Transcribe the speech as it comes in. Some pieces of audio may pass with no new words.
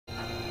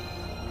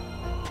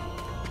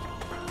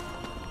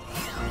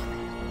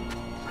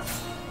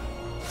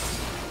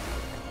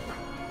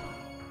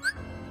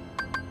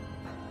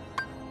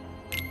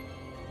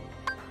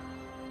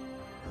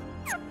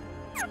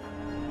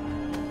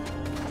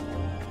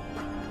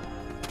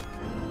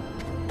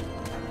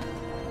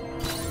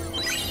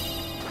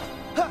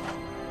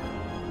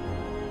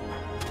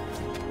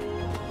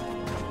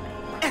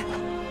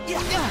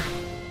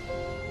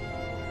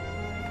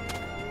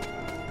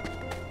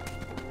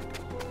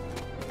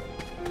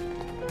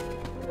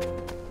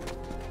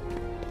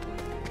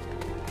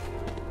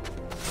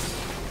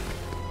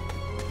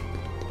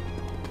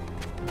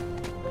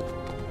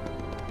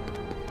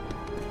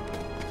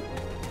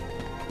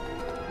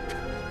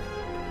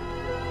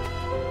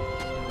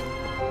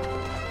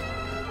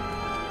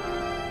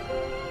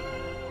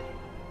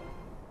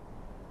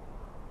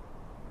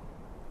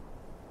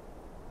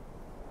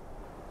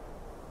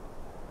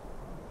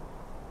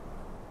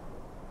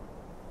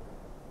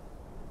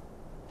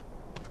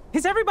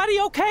Is everybody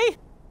okay?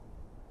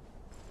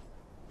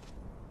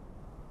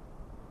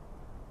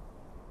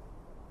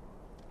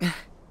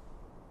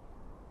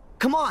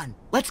 Come on,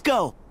 let's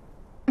go.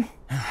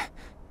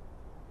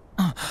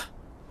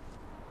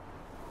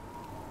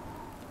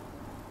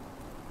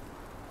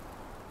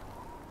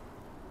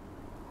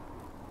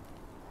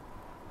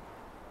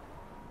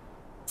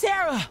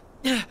 Tara!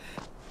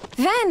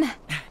 Ven!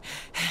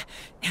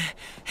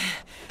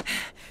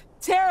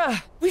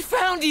 Tara, we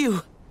found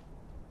you!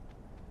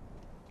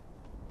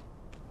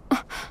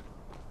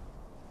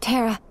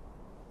 Tara,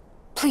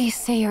 please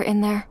say you're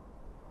in there.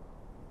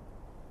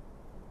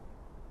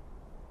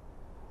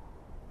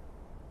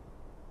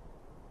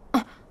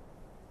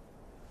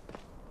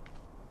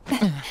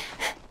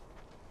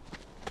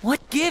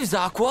 What gives,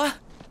 Aqua?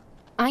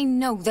 I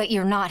know that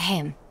you're not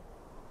him.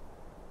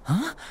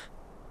 Huh?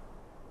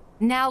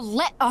 Now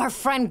let our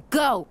friend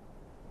go!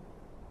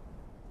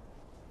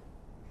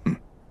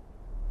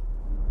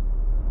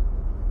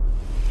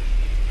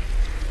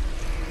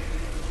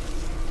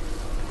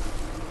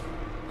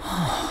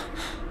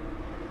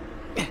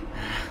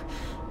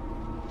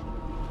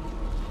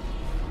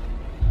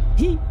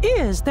 He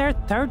is their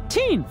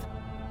 13th.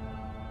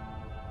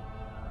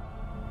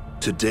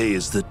 Today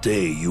is the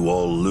day you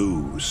all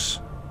lose.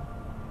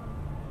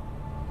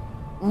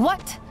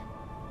 What?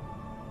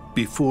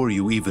 Before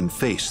you even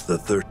face the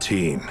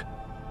 13,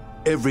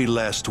 every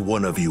last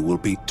one of you will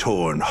be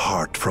torn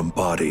heart from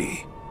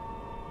body.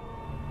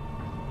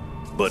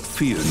 But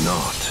fear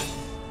not.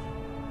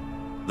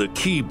 The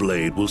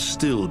Keyblade will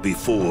still be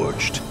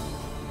forged.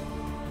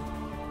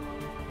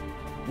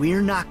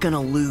 We're not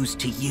gonna lose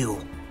to you.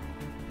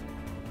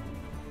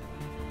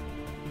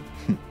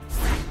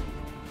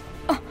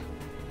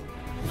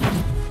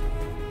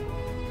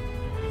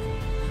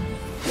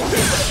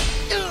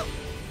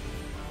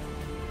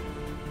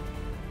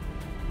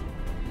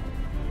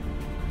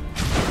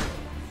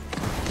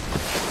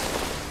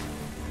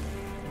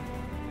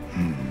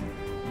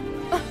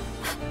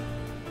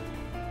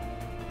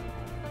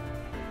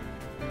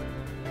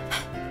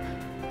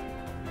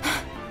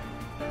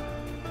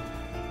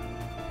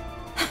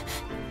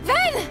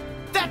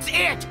 That's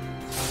it!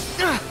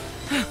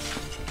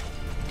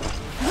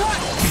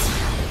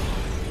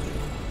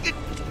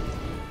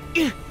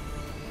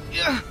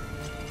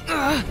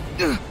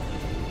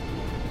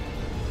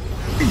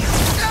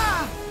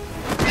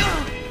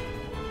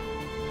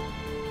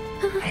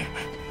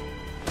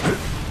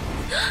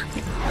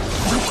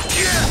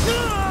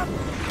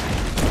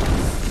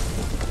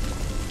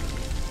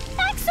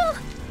 Axel!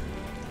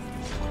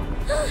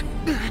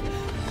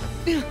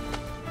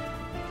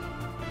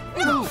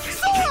 No!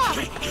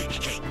 Sora!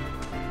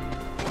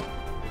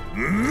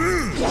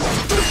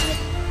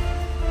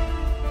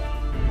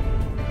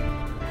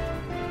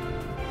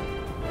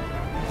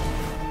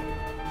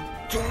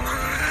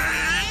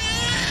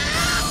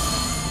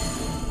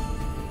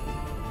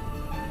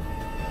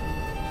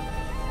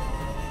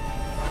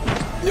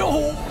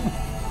 No!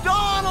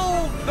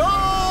 Donald!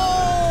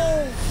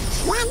 No!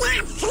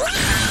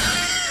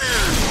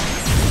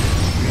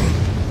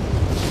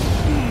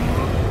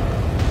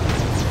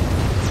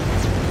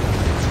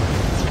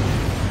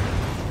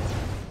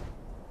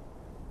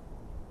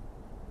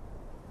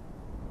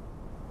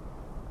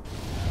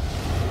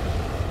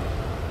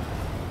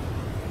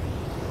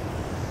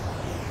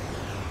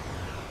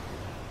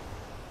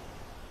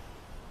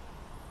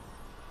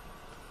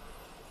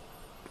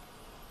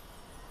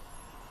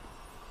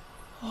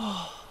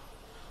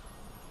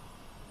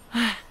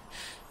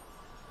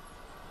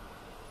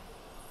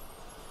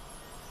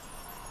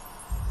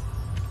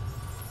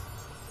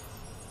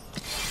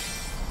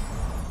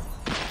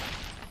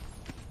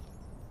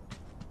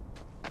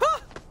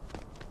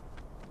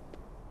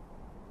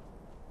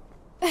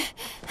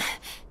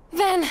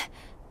 Ven!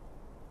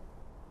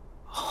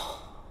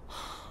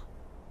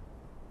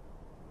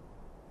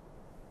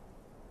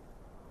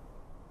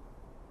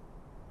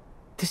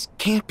 This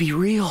can't be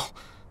real.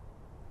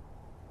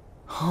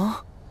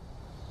 Huh?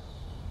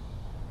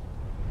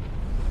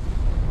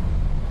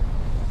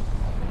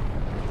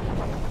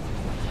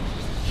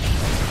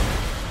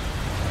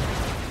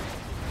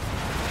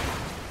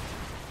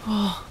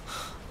 Oh.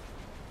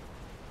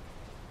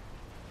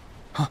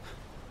 Huh.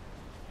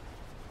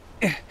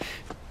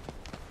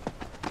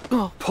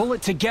 Oh. Pull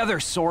it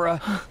together,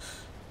 Sora.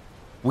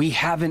 We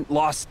haven't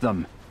lost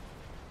them.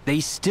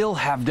 They still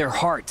have their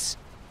hearts.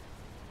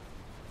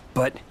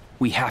 But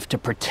we have to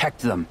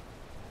protect them.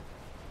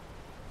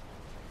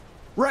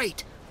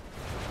 Right.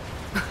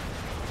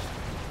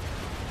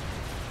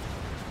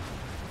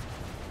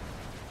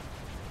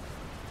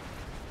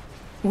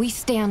 We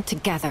stand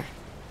together.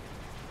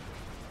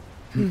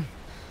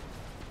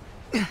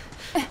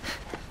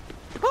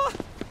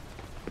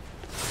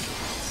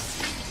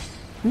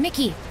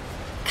 Mickey,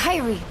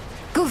 Kairi,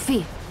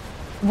 Goofy,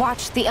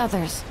 watch the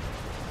others.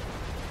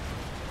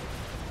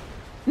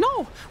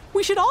 No!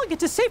 We should all get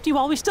to safety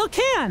while we still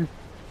can!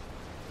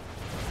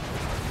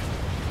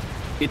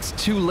 It's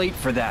too late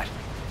for that.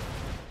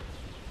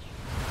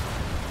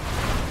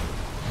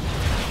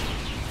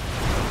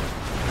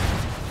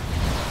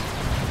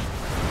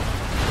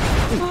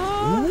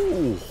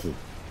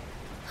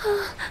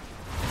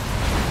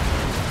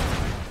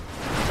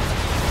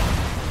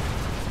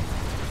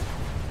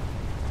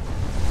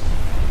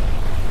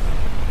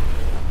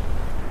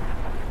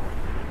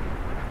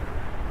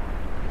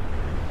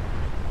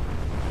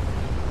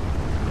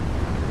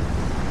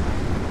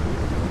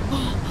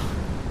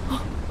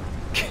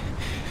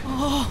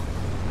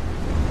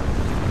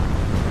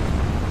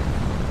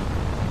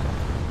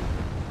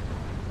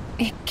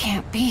 It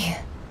can't be.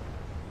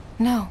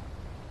 No.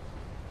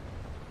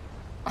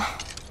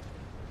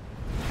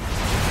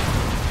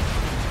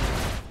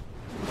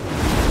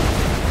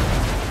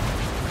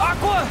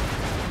 Aqua!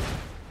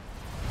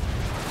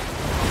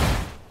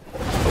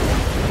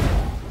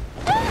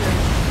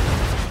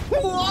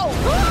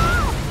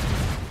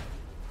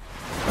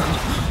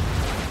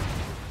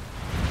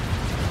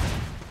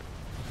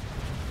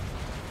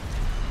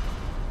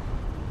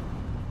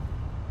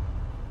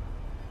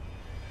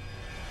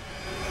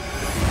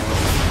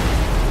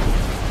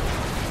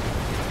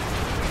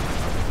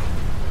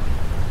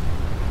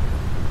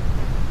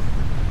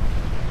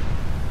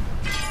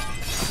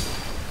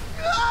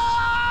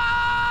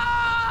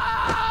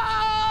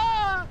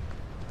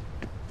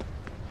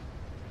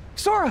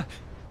 Sora!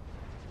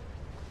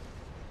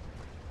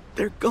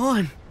 They're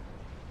gone.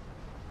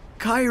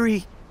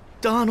 Kyrie,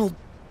 Donald,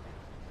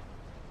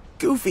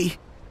 Goofy,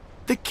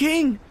 the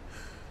king.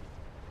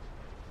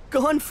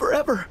 Gone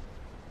forever.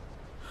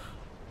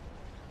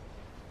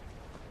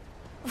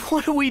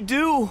 What do we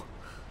do?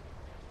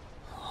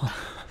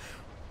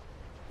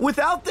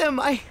 Without them,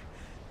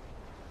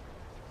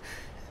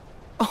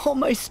 all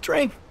my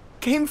strength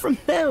came from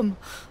them.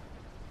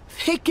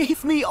 They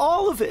gave me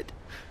all of it.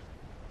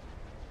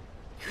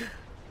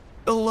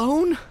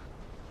 Alone?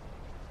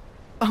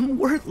 I'm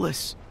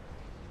worthless.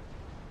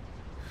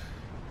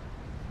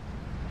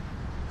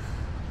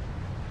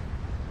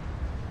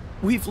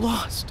 We've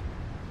lost.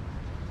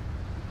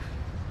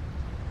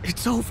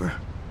 It's over.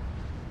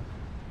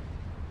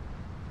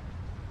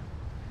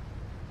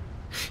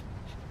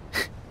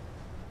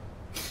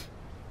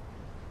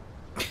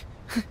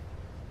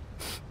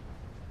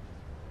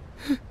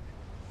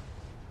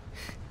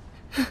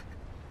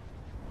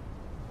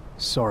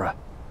 Sora,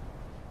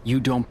 you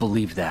don't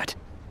believe that.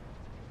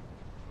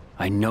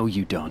 I know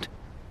you don't.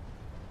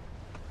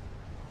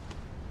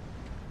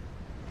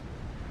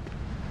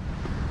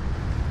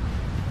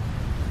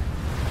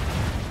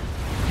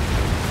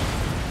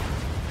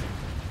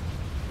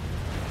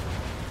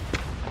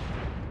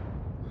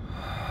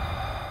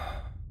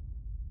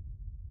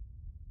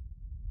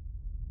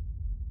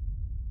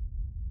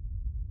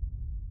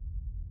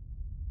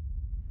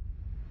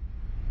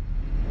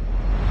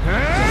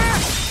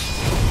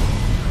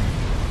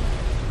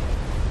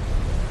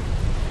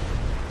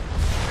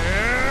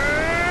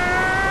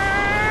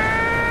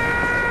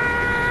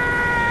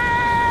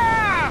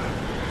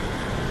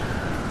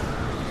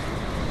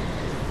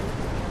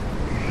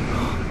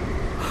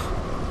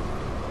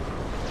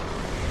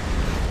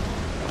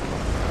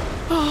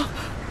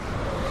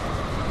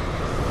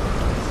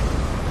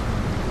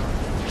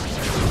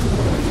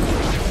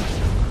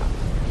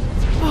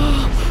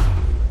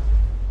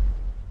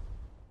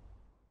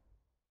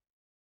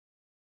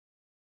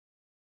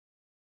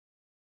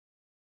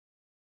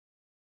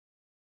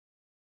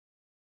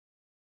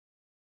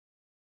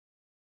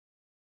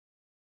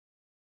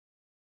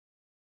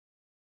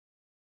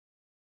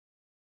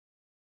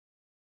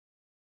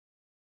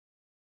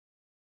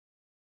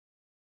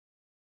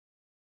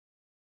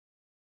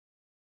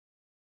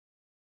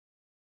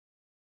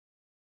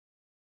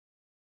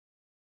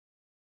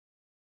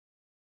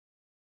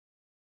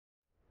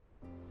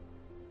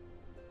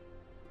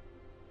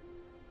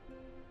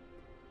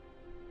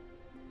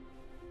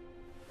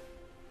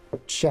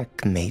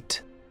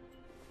 Checkmate.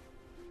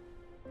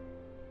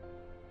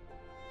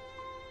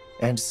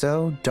 And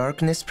so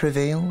darkness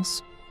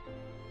prevails,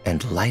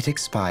 and light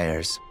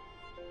expires.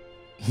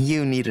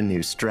 You need a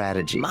new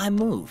strategy. My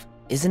move,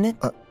 isn't it?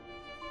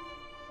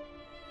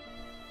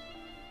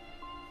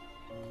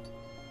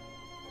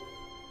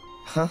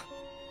 Huh?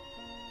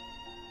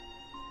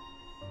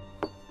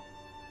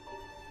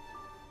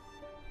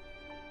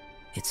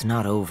 It's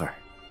not over.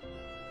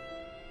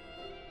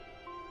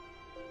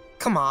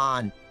 Come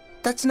on.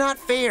 That's not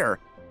fair.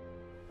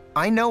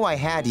 I know I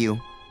had you.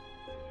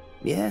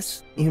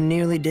 Yes, you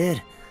nearly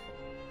did.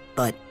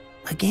 But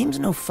a game's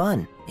no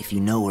fun if you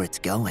know where it's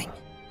going.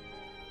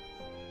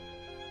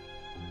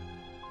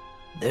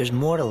 There's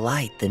more to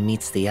light than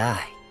meets the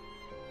eye.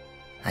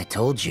 I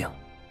told you.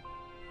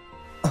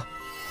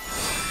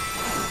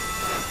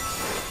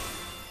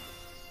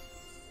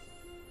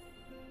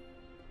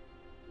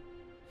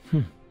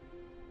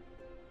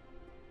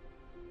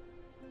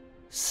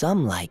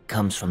 Some light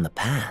comes from the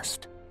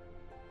past.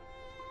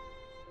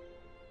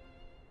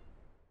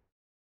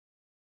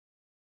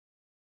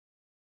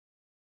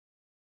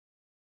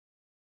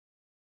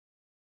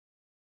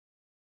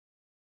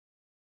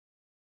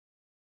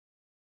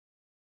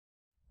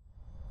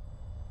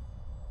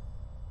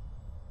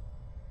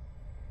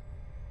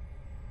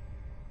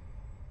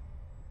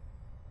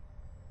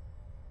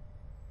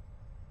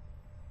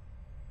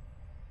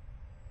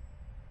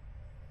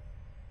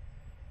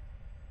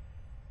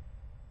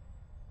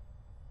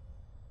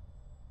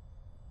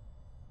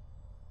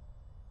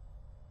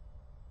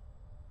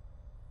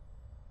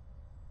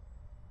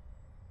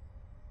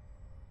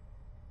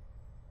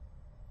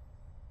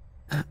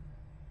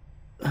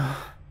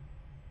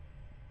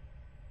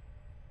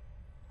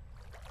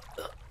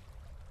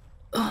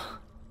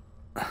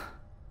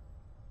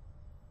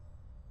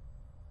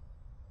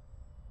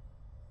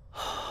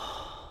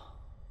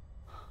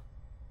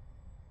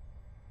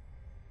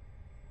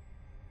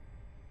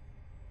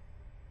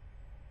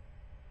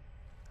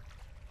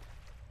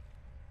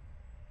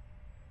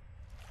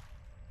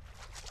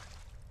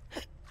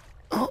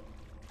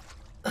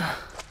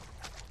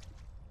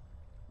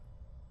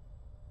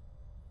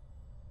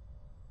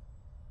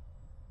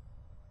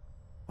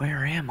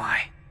 Where am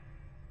I?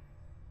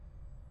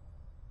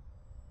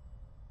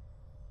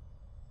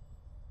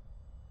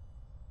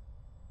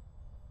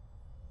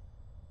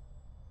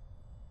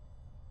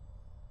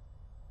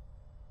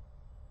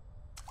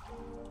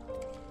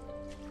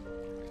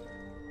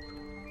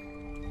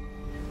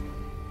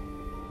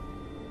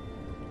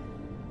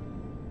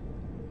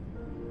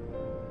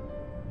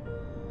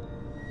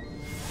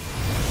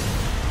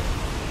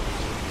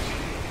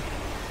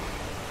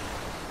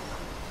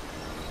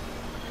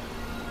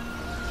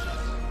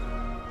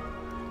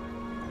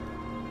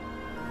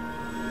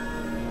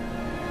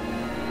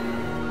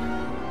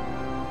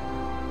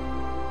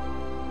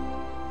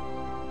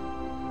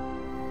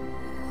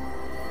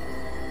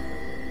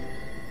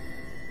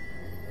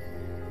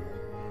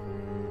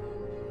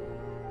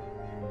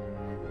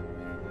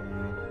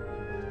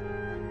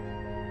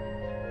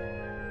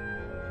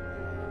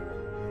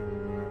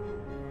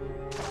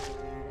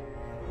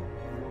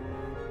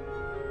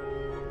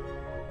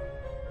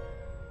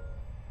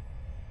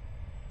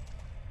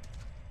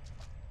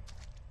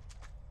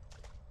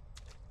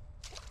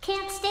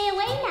 Can't stay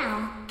away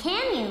now,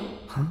 can you?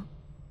 Huh?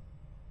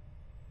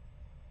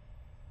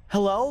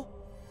 Hello?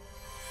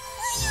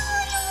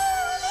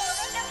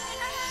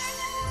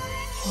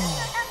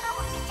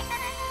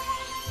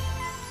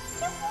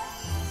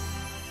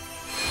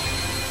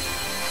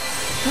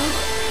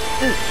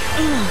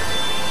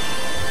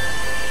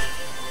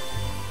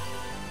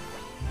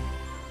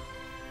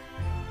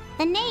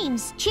 The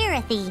name's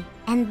Chirithy,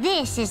 and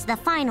this is the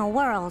final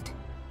world.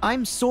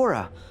 I'm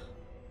Sora.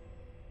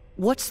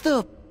 What's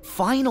the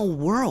final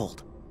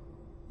world?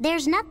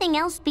 There's nothing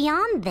else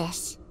beyond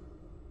this.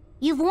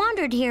 You've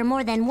wandered here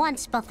more than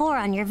once before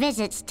on your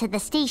visits to the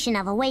Station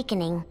of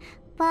Awakening,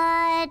 but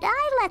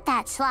I let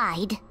that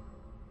slide.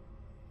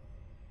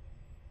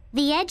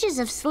 The edges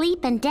of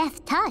sleep and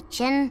death touch,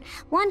 and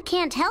one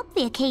can't help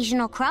the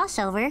occasional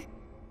crossover.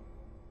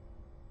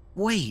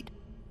 Wait,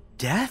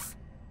 death?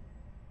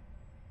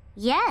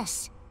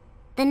 Yes,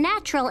 the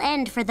natural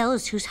end for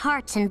those whose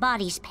hearts and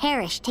bodies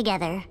perish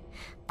together.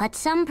 But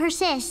some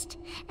persist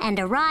and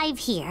arrive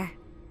here.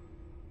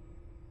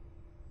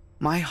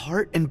 My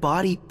heart and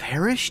body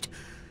perished?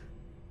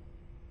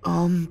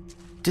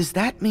 Does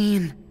that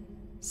mean...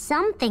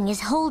 Something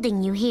is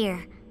holding you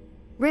here,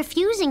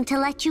 refusing to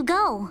let you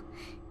go.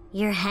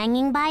 You're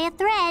hanging by a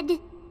thread.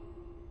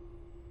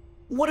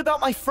 What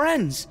about my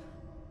friends?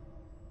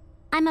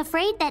 I'm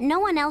afraid that no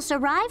one else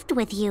arrived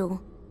with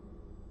you.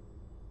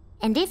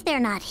 And if they're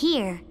not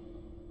here,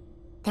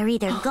 they're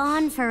either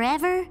gone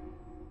forever,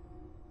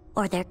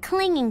 or they're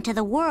clinging to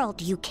the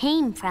world you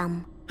came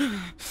from.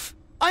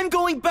 I'm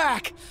going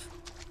back!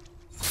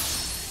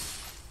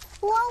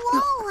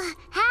 Whoa!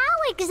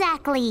 How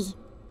exactly?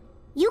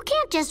 You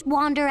can't just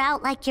wander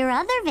out like your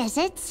other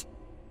visits.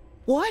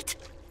 What?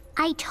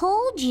 I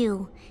told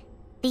you.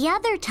 The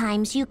other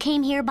times you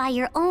came here by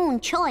your own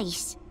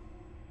choice.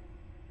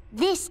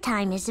 This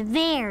time is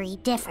very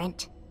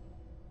different.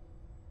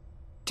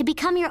 To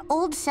become your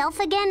old self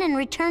again and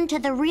return to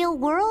the real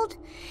world,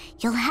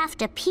 you'll have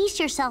to piece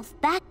yourself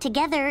back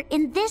together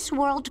in this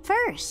world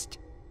first.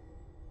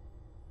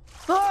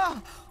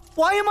 Ah!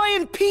 Why am I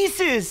in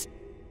pieces?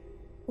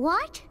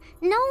 What?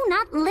 No,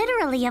 not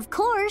literally, of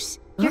course.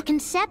 You're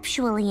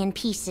conceptually in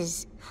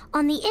pieces.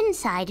 On the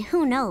inside,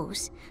 who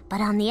knows?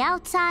 But on the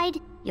outside,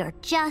 you're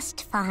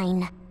just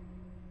fine.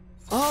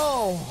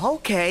 Oh,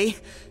 okay.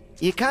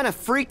 You kind of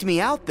freaked me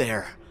out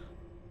there.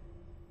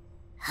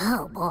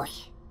 Oh, boy.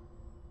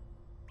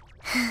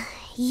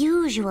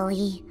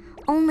 Usually,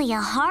 only a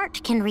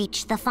heart can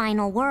reach the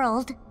final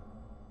world.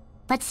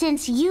 But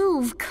since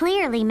you've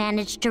clearly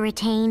managed to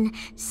retain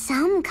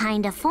some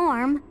kind of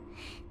form,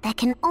 that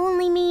can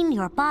only mean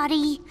your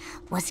body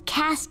was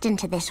cast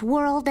into this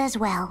world as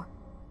well.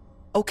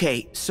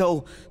 Okay,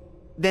 so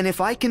then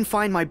if I can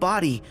find my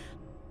body,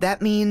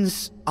 that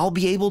means I'll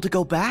be able to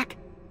go back?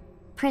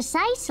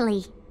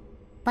 Precisely.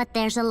 But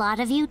there's a lot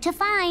of you to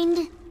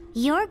find.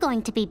 You're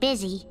going to be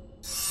busy.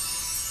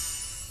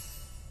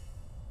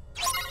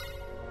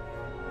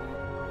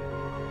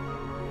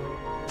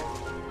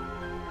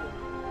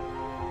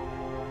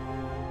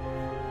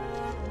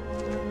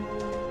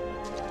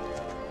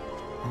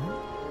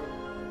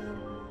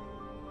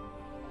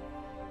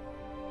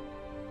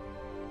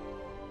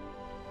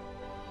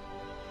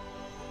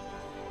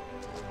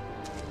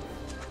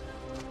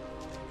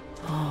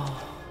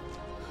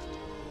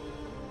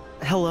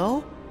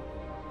 Hello?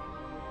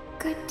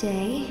 Good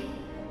day.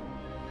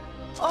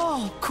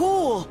 Oh,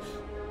 cool!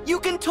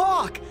 You can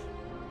talk!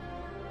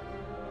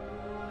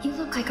 You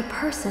look like a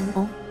person.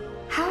 Oh?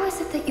 How is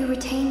it that you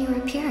retain your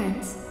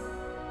appearance?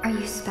 Are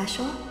you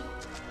special?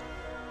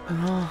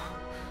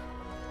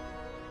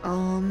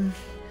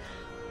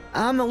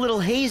 I'm a little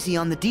hazy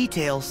on the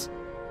details.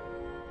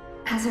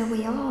 As are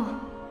we all.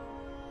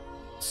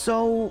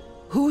 So,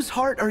 whose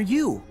heart are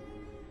you?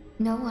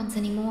 No one's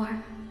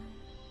anymore.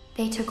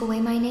 They took away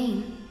my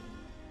name.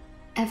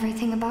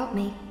 Everything about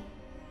me.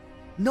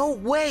 No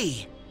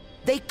way!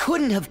 They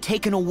couldn't have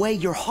taken away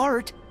your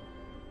heart.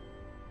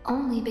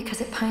 Only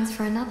because it pines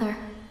for another.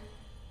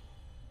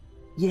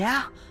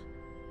 Yeah?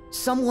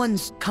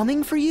 Someone's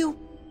coming for you?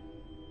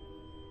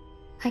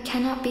 I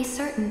cannot be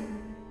certain.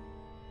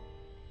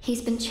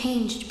 He's been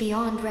changed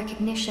beyond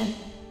recognition.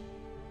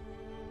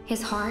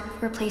 His heart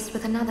replaced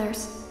with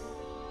another's.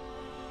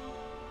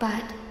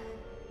 But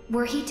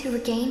were he to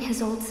regain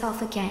his old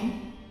self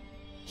again,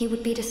 he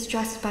would be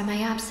distressed by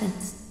my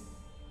absence.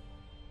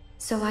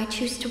 So I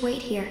choose to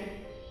wait here,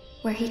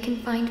 where he can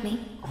find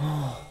me.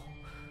 Oh.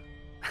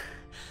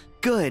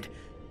 Good.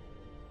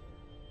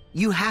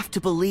 You have to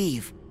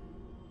believe.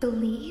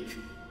 Believe?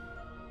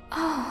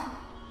 Oh,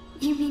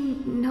 you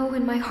mean know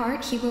in my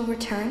heart he will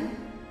return?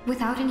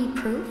 Without any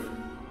proof?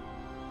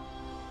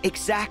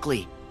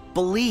 Exactly.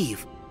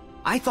 Believe.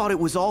 I thought it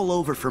was all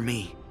over for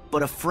me,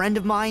 but a friend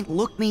of mine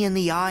looked me in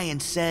the eye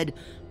and said,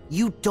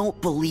 "You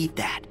don't believe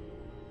that."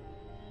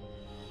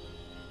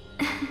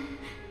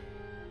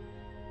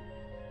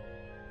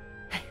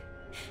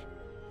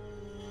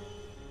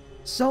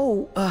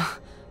 So,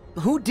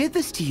 who did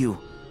this to you?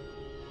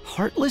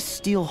 Heartless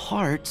steal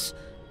hearts,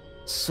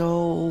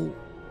 so...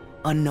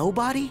 a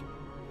nobody?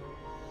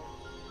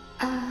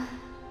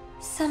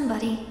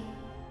 Somebody.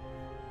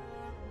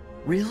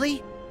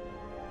 Really?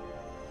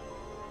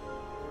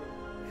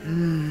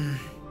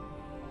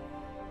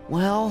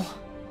 Well,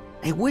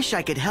 I wish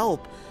I could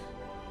help,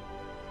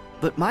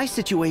 but my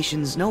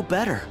situation's no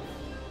better.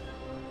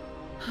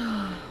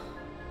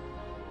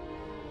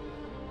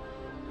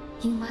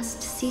 You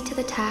must see to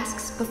the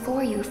tasks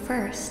before you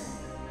first.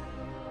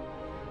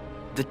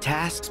 The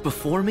tasks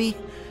before me?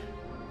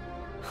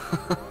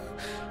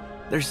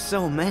 There's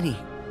so many.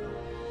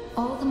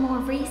 All the more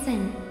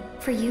reason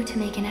for you to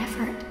make an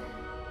effort.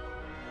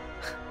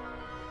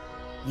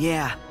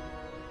 Yeah,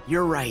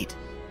 you're right.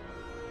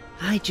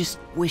 I just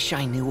wish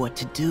I knew what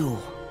to do.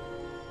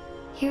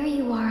 Here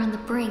you are on the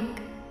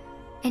brink,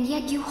 and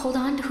yet you hold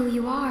on to who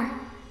you are.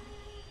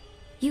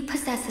 You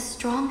possess a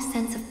strong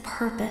sense of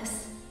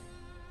purpose.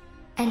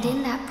 And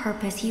in that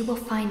purpose, you will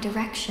find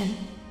direction.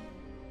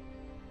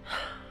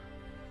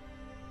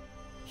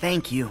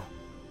 Thank you.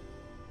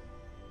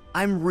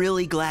 I'm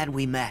really glad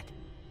we met.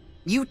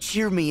 You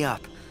cheer me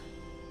up.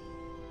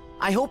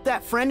 I hope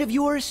that friend of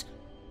yours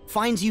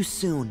finds you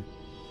soon.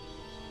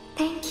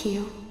 Thank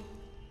you.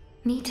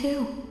 Me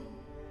too.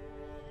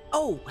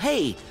 Oh,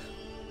 hey!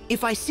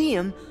 If I see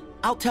him,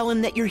 I'll tell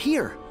him that you're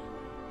here.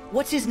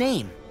 What's his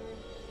name?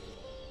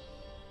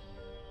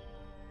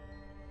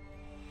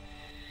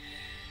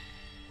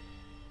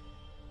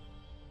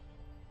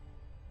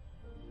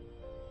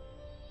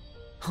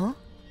 Huh?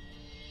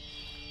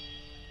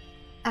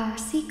 Our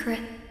secret.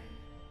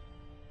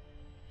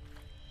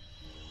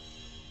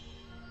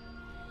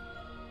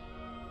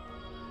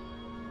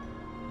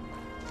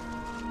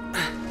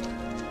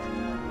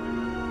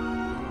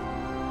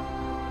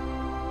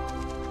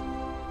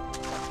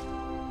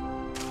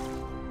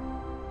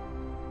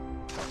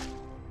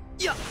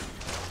 Yeah.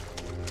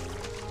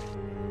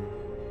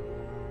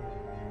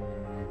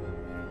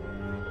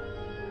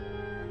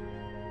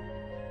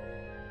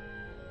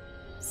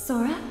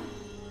 Sora?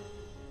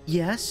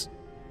 Yes?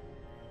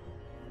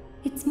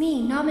 It's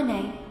me,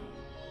 Naminé.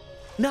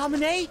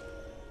 Naminé?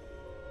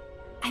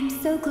 I'm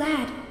so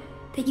glad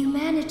that you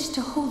managed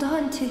to hold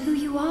on to who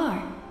you are.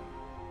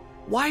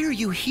 Why are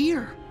you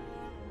here?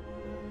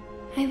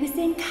 I was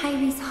in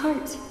Kairi's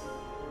heart,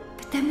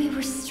 but then we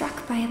were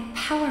struck by a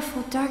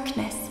powerful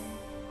darkness,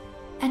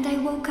 and I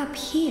woke up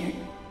here.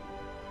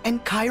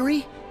 And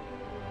Kairi?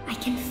 I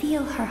can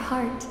feel her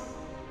heart.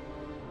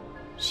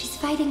 She's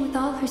fighting with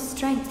all her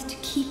strength to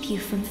keep you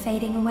from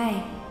fading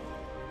away.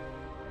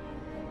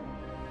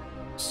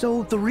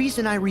 So the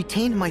reason I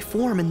retained my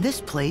form in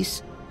this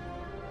place...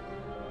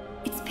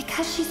 It's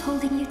because she's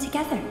holding you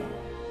together.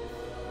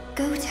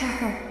 Go to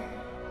her.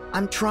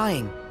 I'm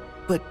trying,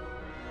 but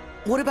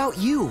what about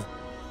you?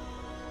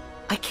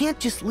 I can't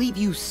just leave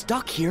you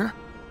stuck here.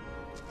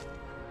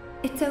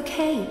 It's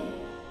okay.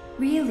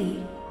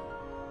 Really.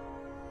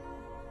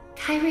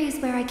 Kairi is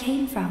where I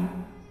came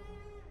from.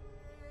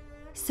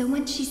 So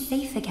when she's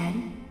safe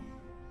again,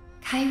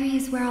 Kairi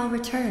is where I'll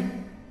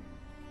return.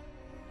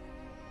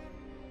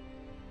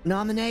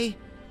 Naminé,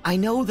 I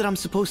know that I'm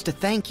supposed to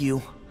thank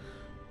you.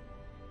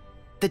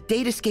 The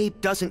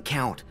datascape doesn't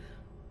count.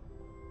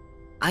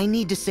 I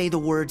need to say the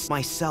words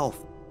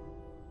myself.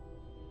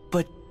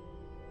 But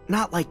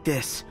not like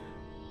this.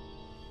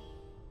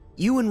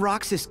 You and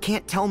Roxas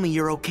can't tell me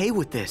you're okay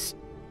with this.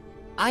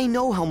 I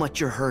know how much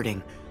you're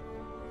hurting.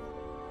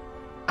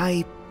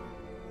 I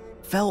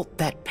felt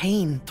that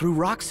pain through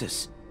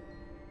Roxas.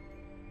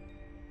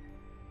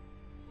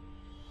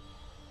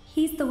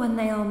 He's the one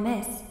they all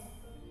miss.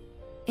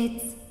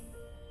 It's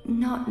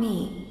not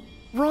me.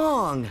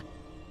 Wrong!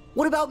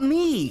 What about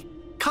me?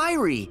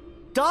 Kairi,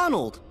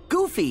 Donald,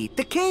 Goofy,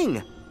 the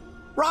King.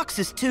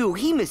 Roxas too,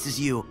 he misses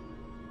you.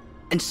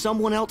 And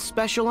someone else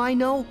special I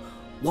know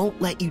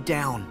won't let you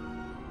down.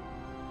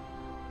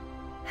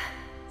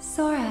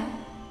 Sora,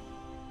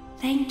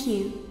 thank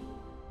you.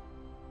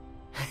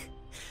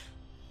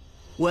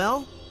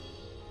 Well,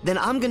 then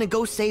I'm gonna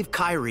go save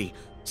Kairi,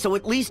 so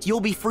at least you'll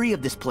be free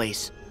of this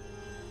place.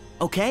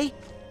 Okay?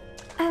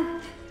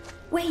 Oh,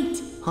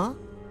 wait. Huh?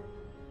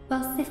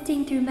 While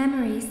sifting through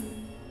memories,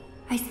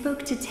 I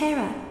spoke to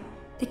Terra,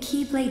 the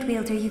Keyblade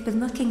wielder you've been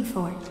looking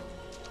for.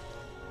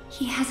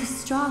 He has a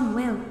strong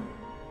will,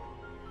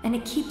 and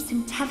it keeps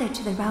him tethered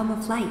to the realm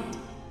of light.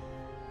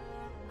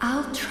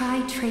 I'll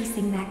try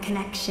tracing that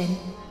connection.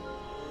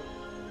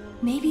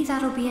 Maybe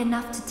that'll be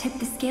enough to tip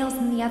the scales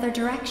in the other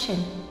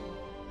direction.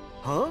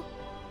 Huh?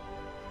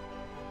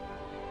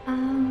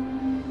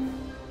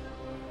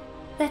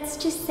 Let's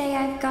just say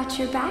I've got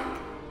your back.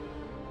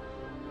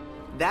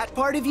 That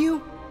part of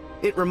you?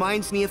 It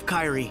reminds me of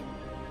Kairi.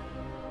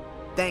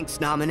 Thanks,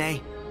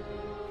 Naminé.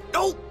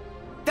 Oh!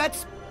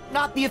 That's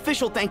not the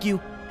official thank you.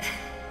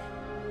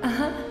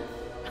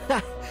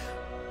 Uh-huh.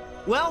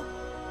 Well,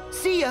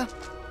 see ya.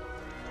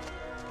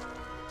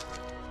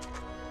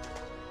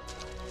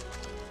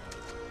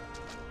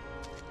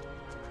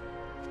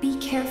 Be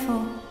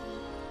careful.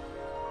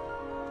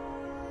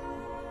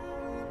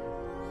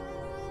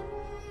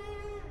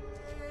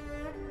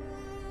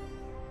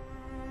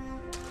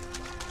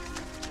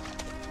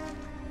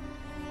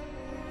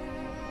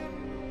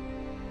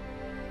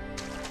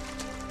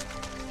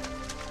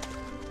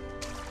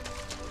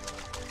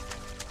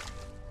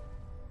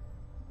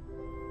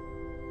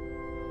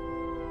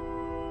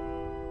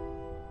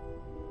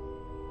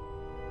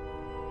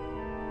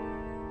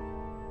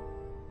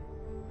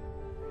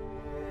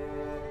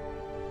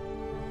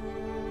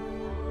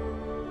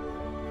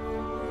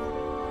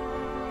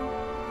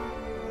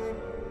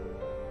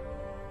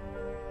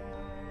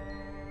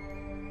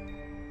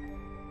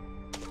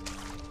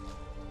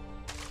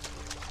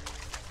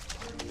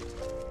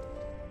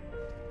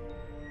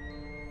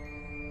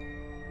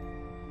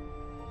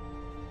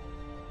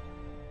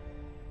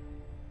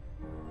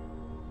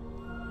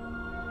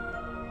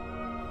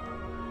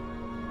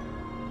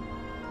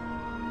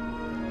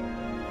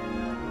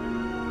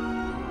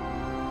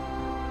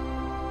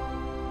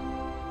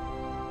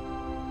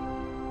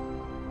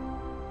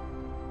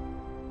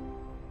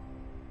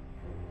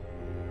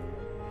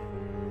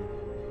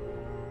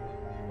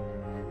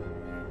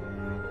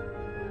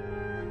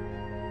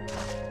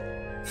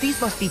 These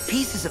must be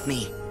pieces of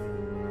me.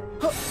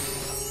 Huh.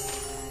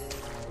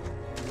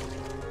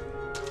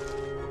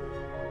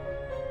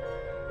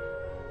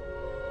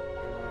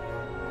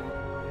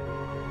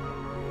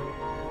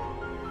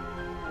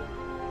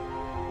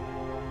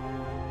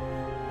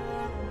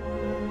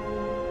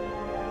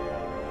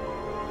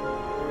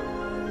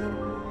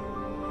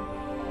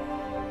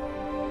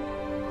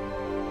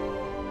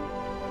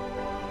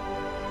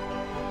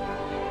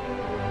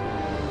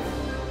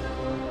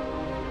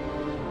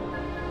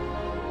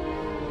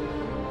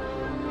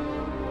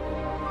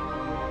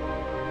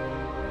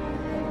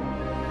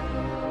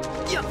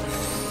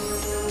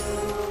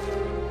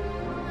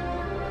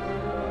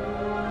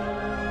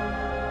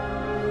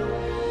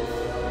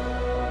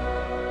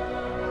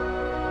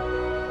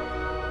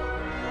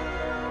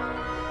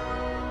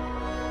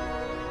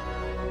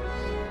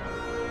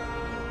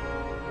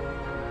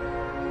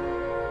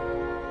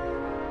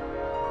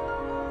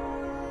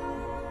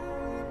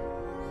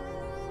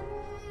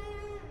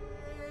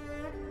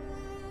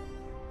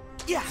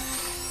 Yeah.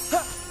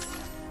 Huh.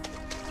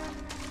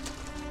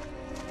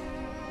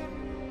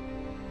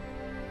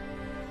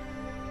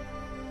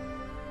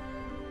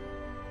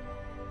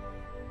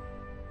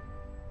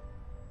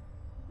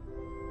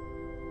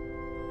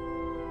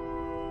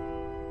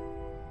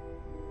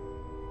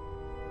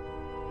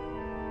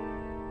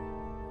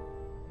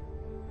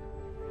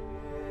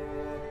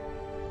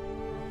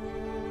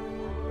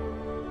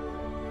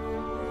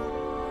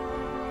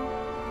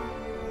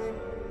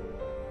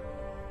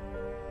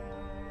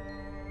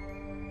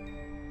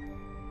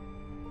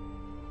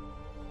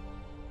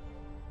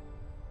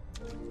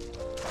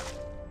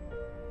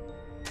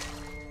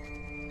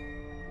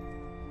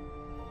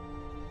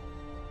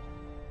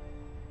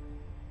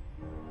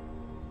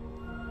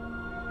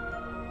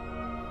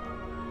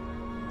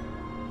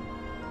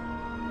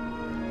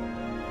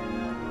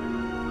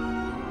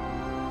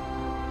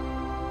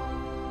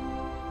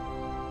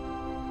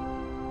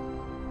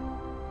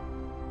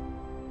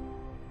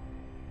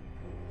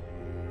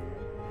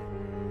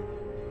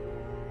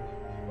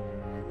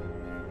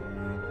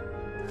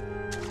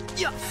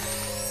 Yeah.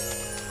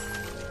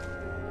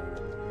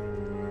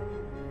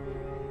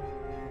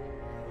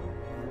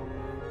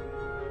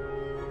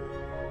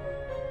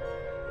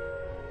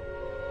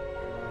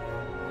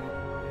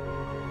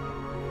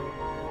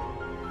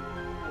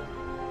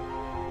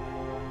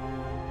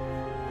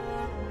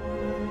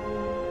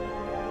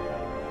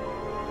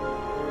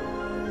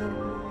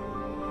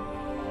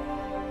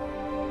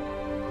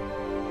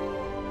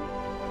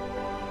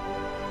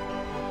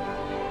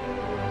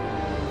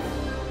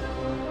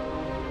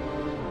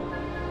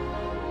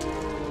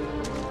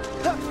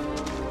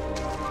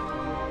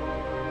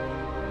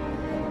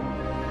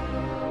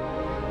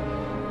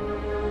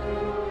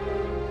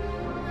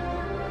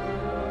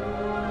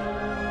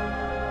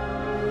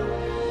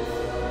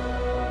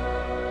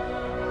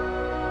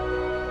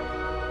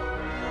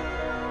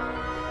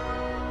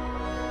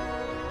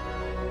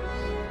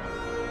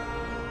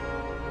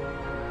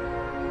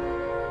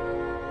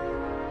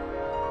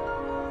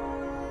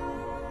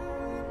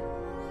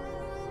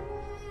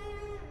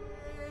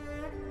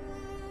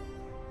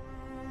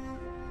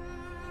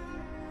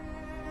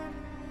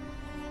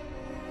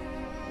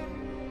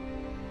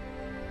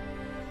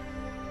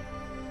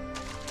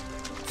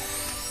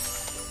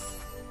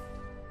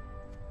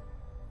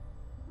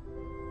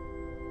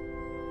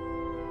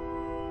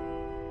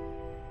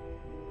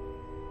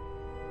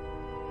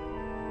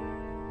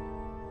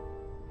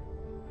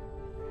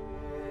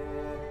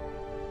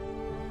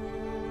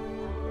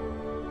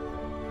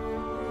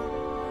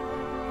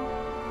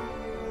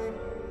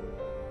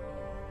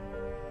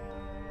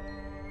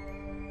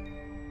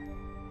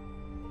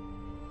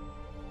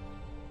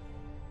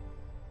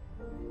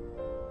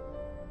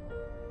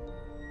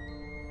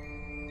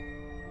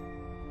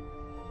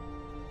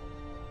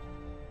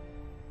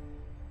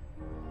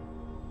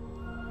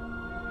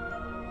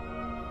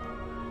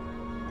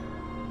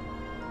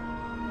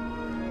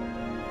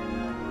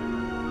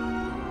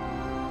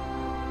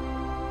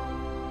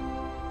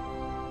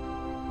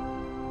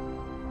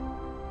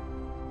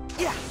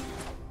 Yeah.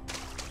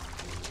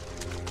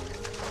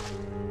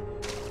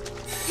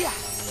 Yeah.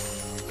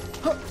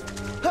 Huh.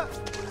 Huh.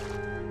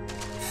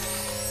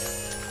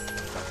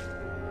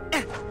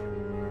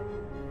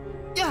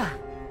 Yeah.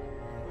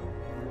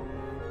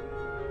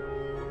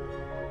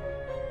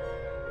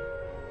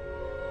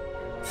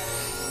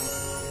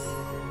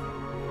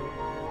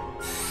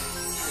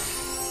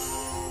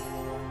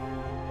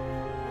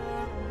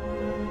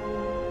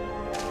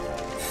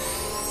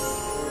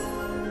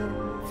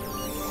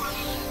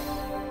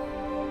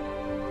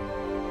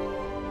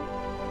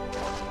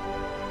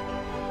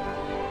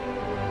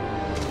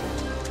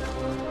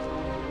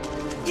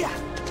 Yeah.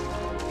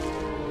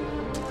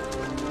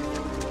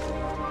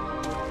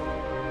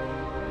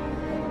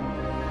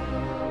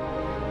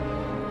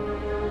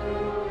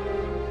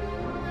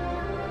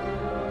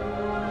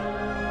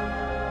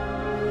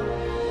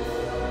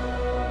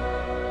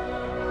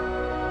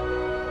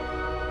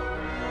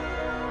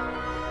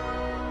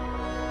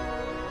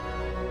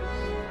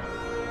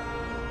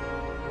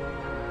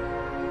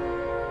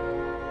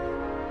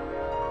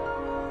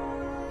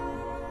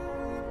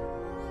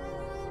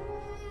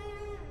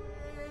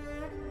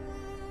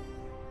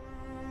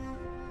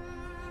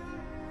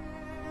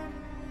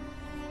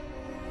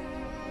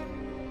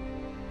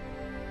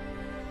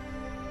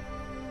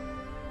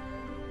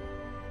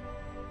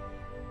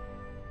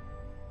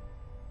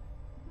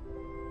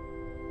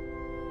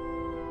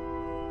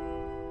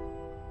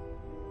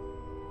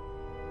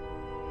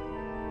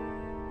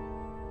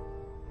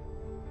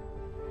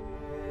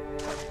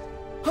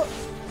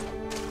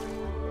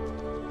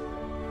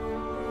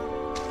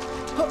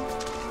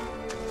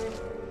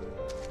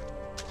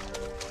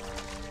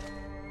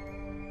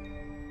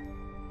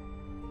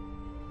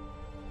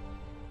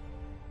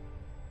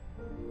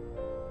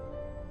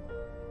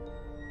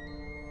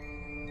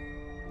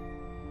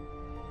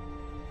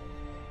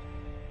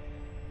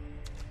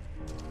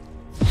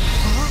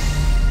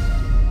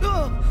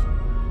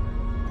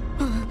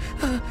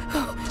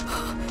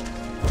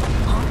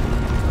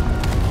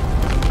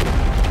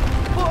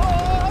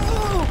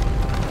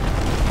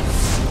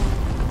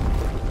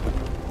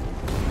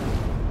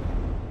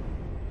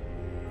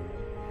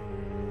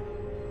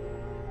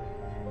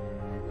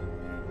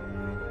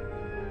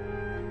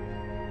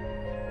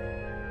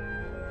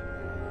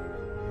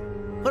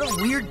 What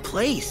a weird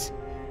place.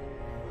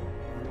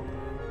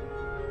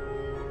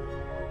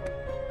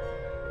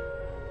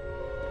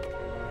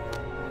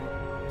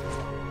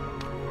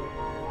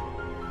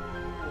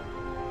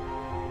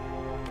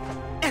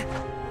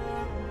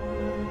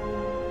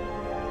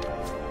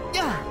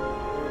 Yeah.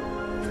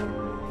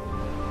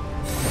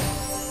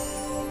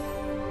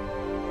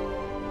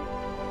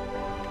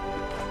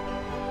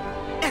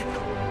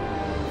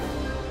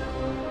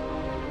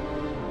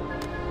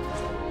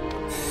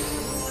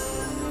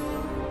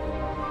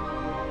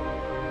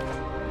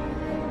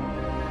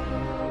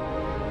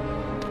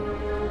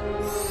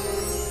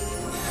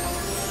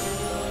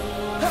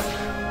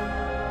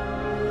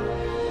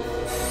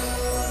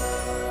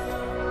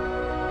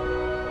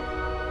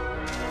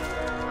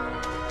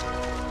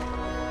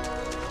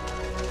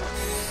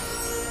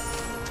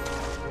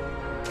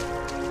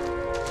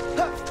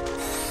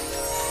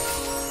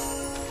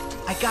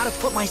 I gotta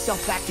put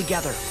myself back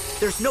together.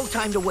 There's no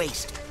time to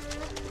waste.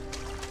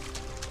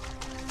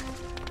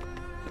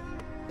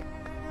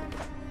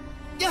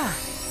 Yeah.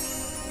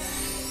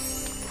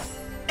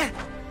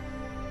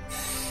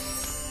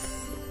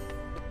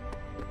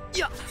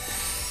 Yeah.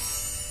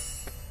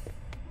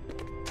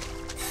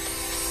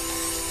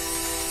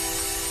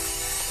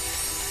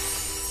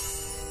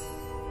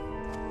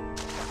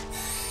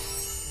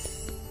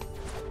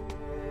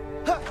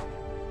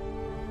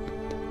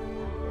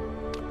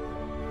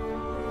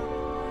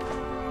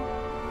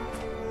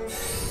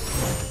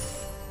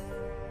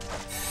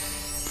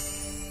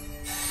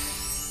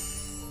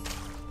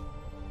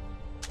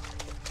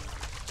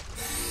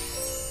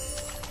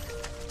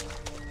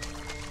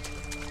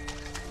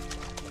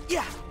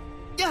 Yeah.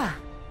 Yeah.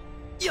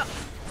 Yeah.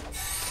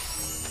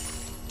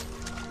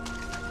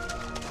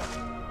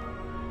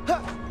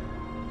 Huh.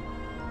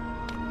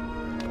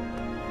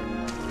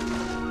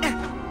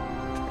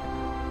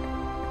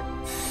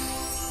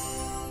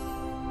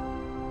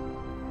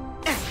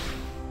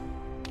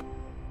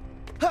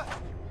 Huh.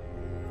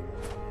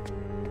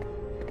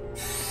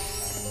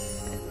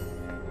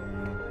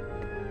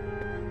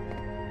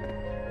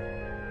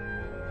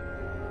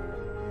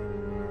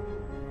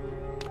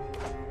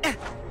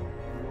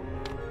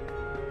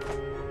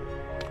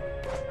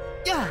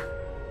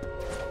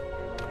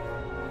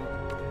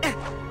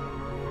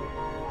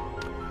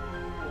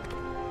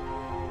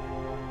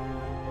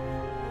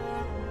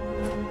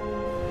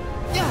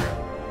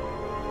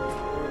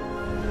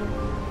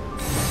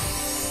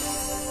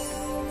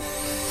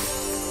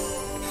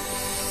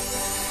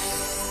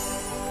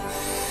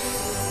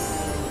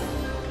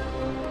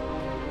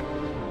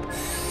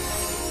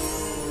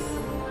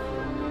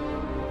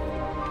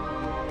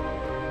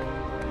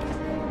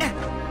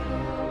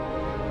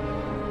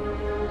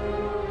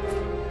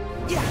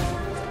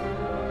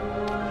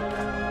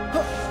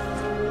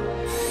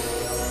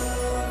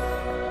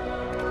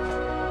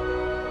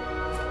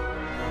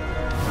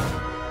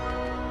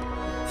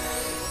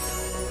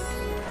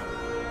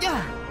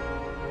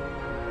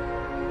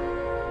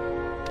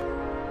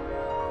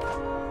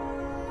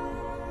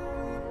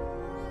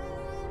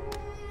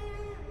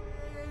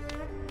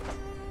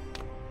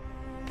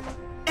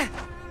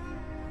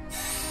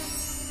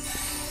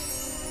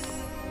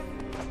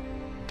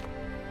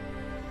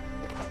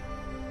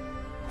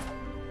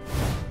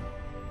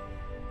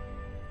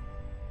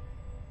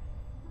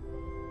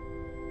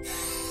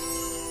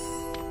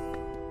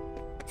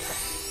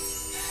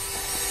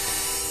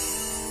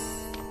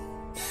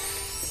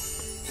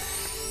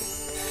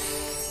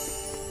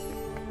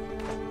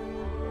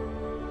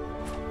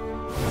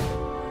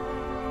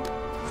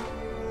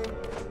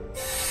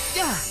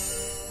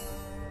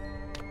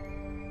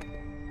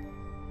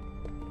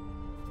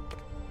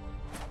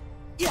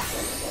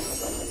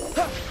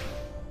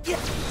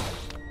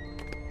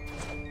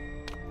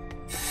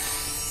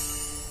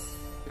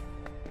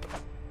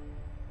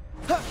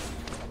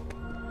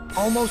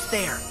 Almost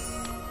there.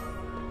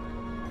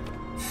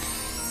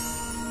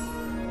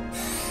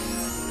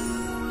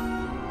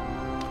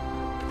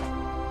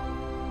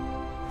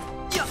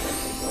 Yeah.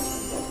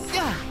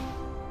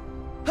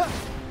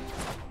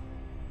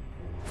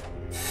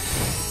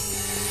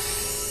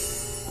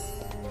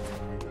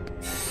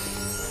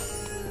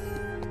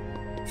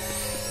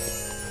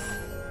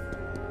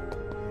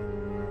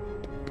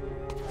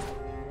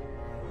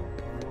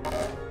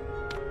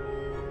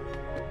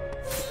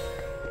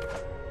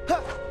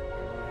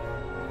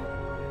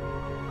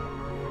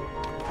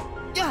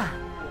 Yeah.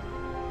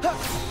 Huh.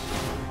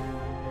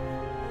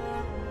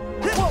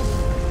 Whoa!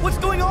 What's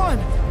going on?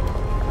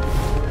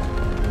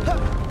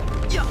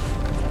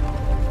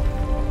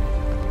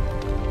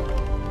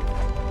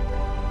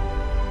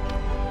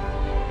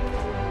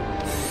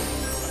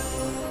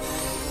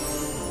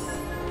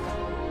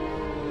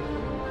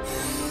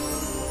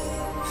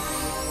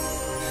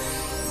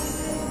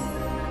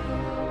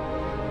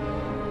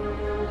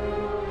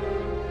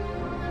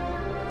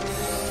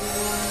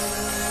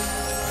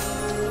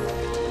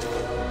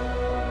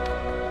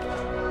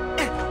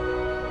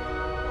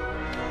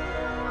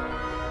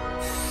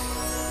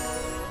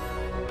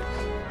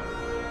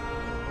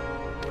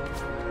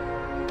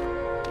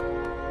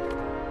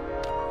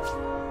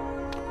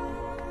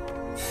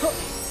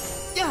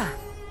 Yeah.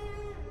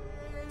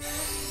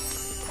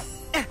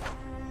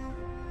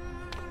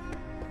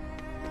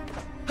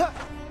 Yeah.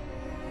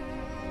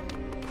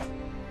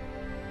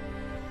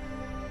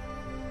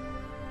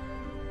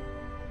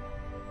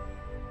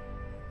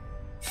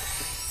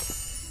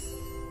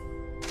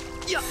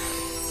 Yeah.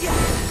 Yeah.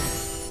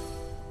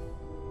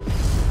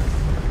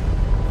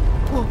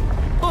 Whoa.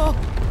 Oh.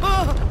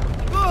 Oh.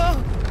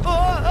 Oh.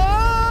 Oh.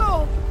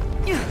 Oh.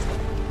 Yeah.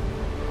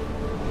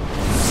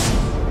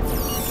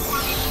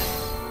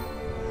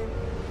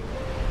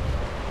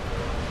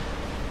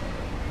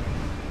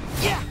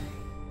 Yeah.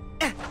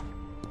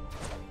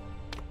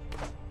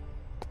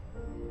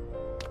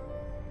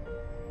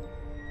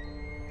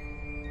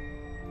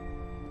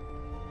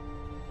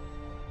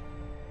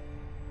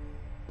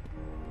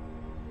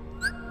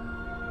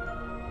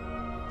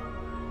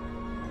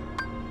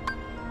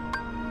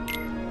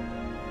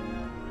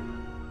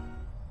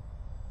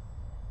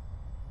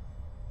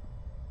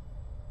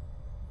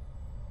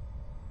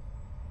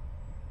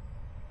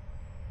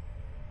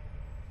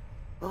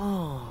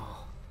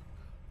 Oh.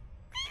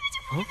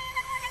 Huh?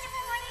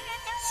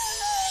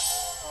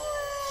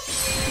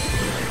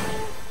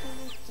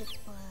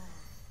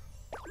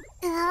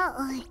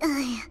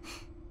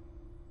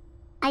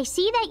 I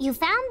see that you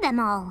found them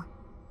all.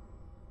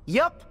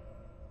 Yup.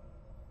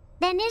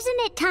 Then isn't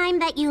it time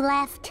that you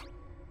left?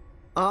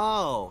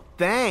 Oh,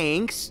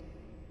 thanks.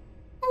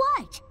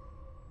 What?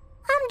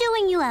 I'm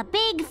doing you a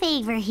big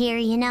favor here,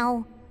 you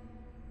know.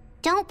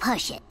 Don't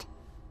push it.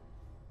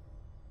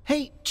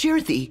 Hey,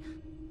 Cheerthy,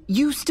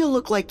 you still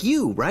look like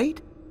you, right?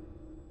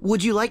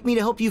 Would you like me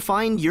to help you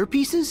find your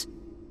pieces?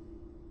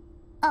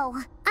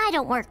 Oh, I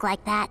don't work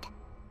like that.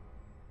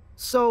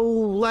 So,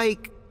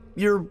 like,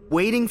 you're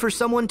waiting for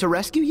someone to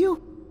rescue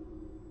you?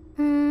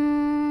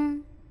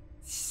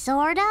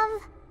 Sort of?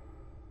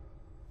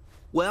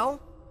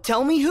 Well,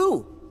 tell me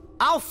who.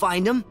 I'll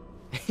find him.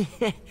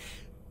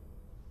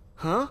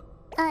 Huh?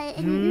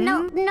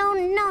 No.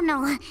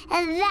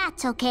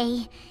 That's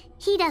okay.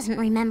 He doesn't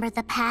remember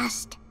the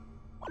past.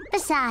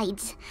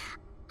 Besides,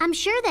 I'm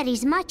sure that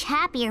he's much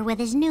happier with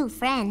his new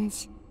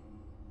friends.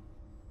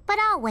 But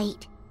I'll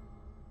wait.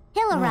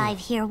 He'll arrive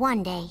here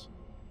one day.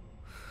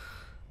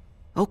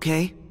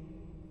 Okay.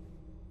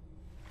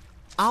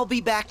 I'll be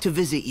back to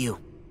visit you.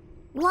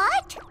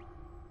 What?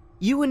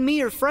 You and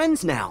me are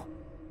friends now.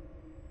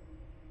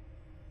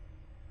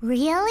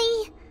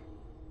 Really?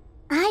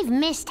 I've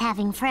missed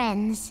having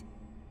friends.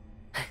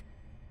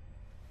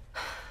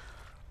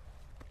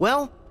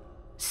 Well,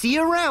 see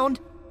you around.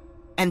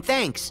 And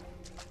thanks.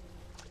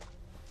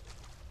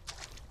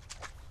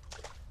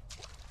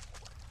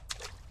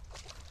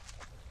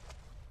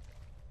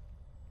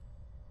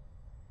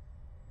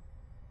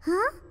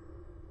 Huh?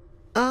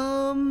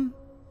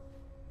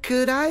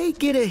 Could I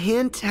get a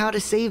hint how to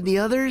save the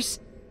others?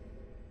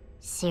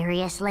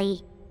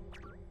 Seriously?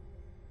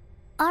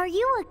 Are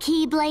you a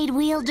Keyblade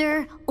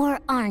wielder, or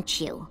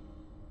aren't you?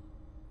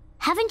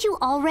 Haven't you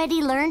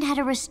already learned how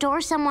to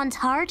restore someone's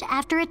heart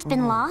after it's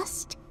been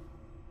lost?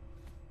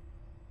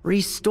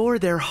 Restore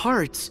their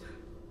hearts.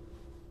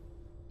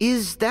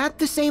 Is that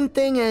the same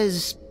thing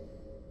as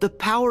the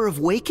power of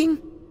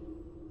waking?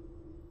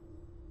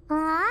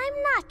 I'm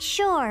not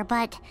sure,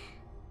 but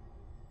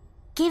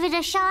give it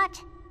a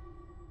shot.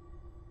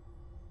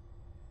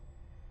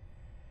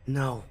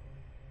 No.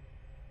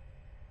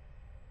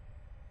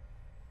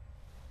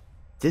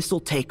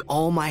 This'll take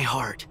all my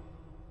heart.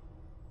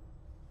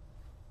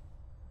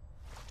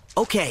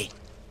 Okay.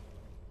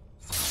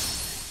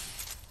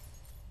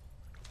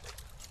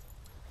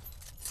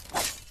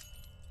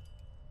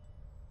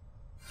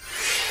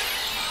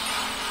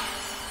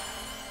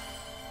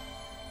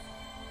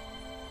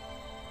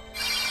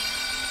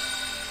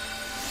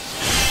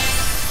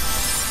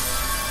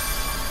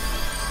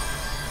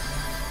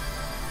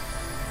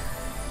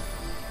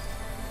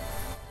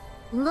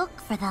 look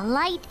for the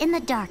light in the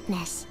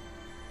darkness.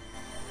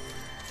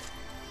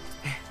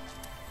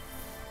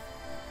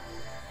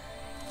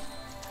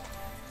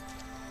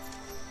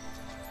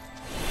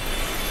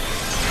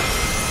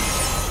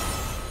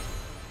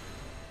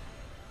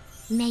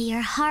 May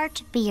your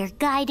heart be your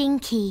guiding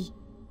key.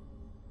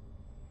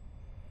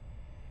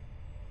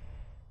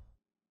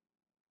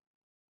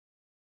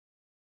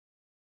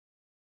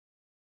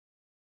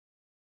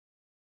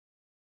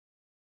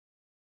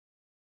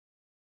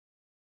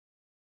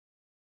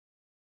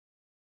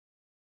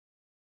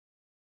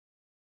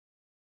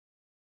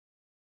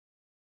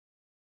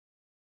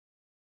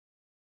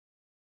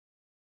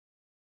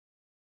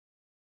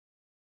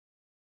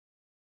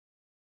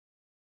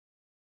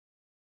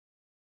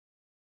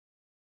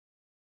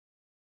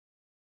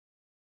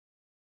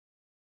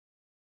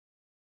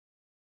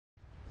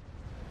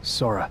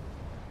 Sora,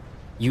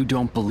 you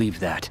don't believe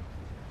that.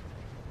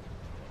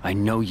 I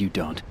know you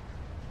don't.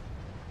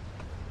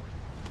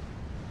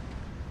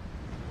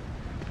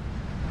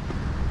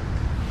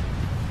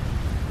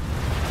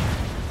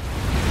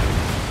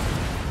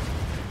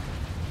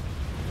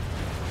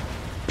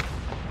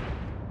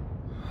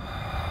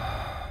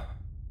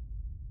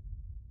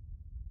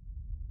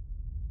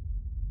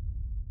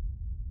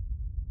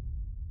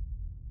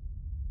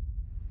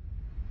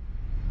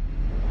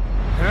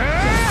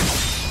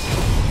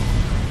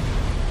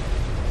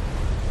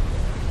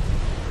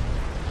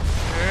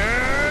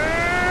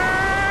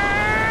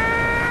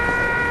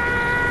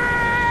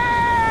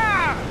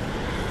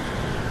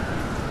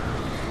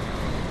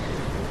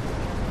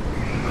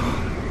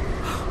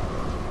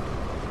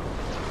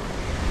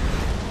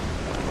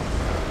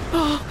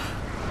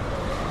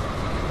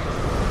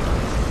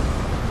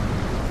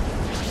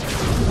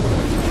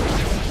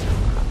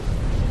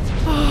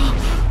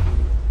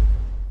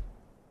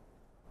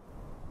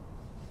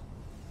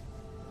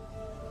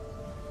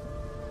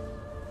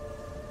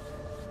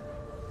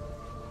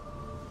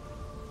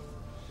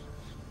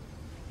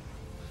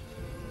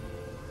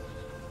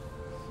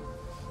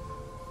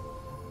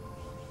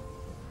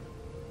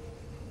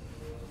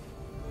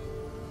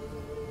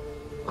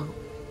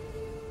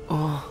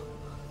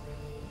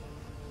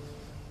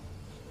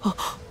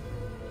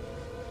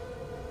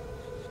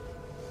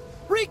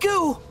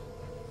 Riku!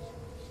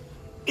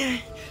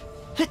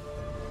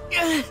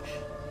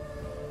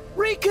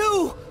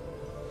 Riku!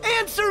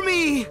 Answer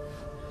me!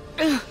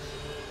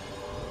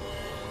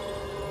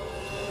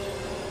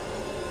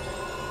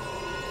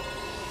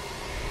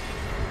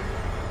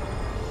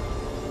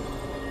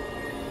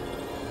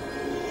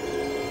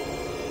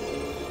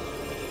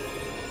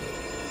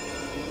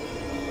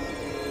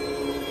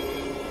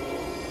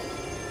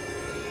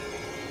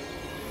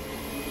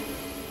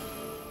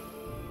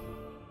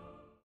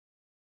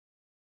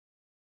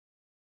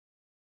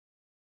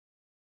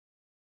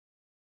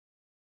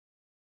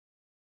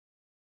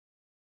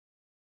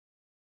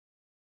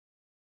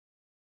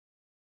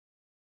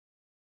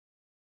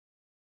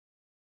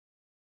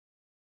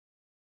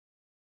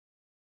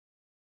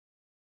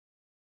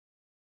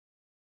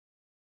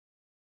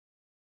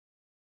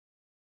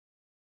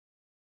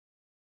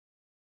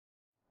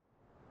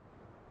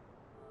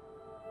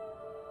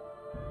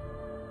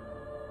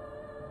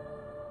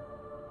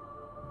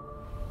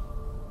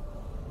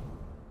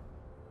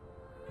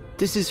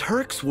 This is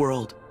Herc's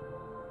world.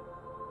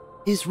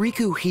 Is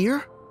Riku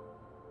here?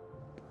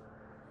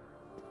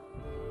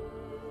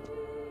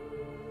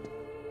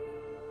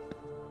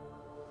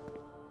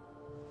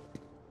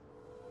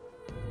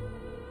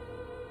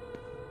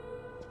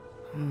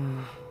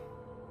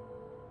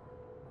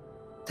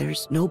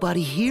 There's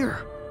nobody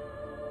here.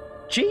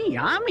 Gee,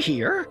 I'm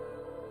here.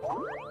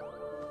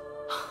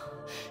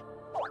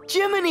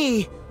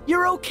 Jiminy!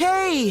 You're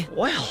okay!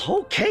 Well,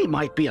 okay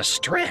might be a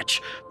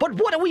stretch, but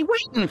what are we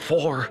waiting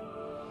for?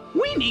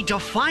 We need to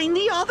find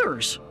the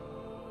others.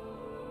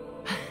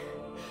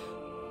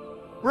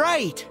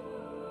 Right!